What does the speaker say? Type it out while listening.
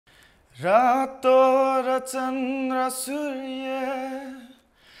रातो र चन्द्र सूर्य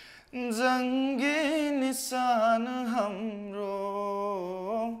जङ्गी निशान हाम्रो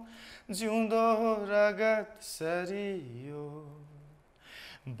जिउँदो रगत सरियो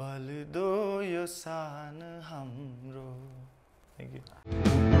बल्दो यो सान हाम्रो Thank you.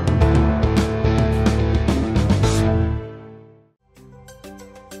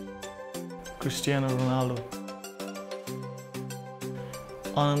 Cristiano Ronaldo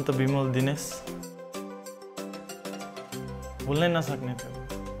अनन्त विमल दिनेश बोल्नै नसक्ने थियो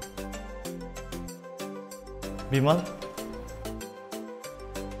Bimal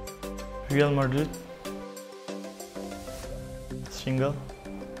real Madrid single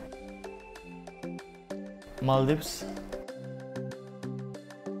Maldives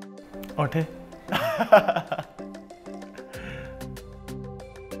ओठे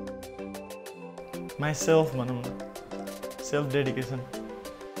myself भनौं न self dedication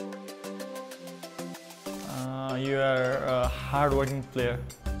you are a hard working player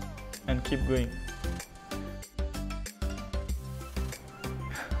and keep going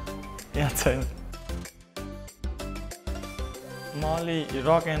याद छैन म अलि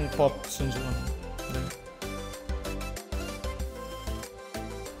रक एन्ड पप सुन्छु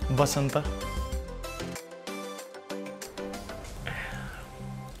बसन्त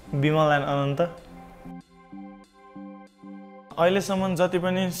विमल एन्ड अनन्त अहिलेसम्म जति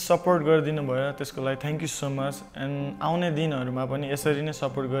पनि सपोर्ट गरिदिनु भयो त्यसको लागि thank you so much and आउने दिनहरुमा पनि यसरी नै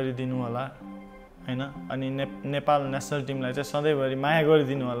सपोर्ट गरिदिनु होला हैन अनि नेपाल नेशनल टिमलाई चाहिँ सधैँभरि माया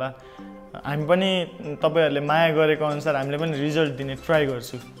गरिदिनु होला हामी पनि तपाईहरुले माया गरेको अनुसार हामीले पनि रिजल्ट दिने ट्राई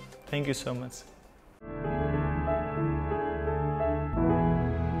गर्छु थ्यांक यू सो मच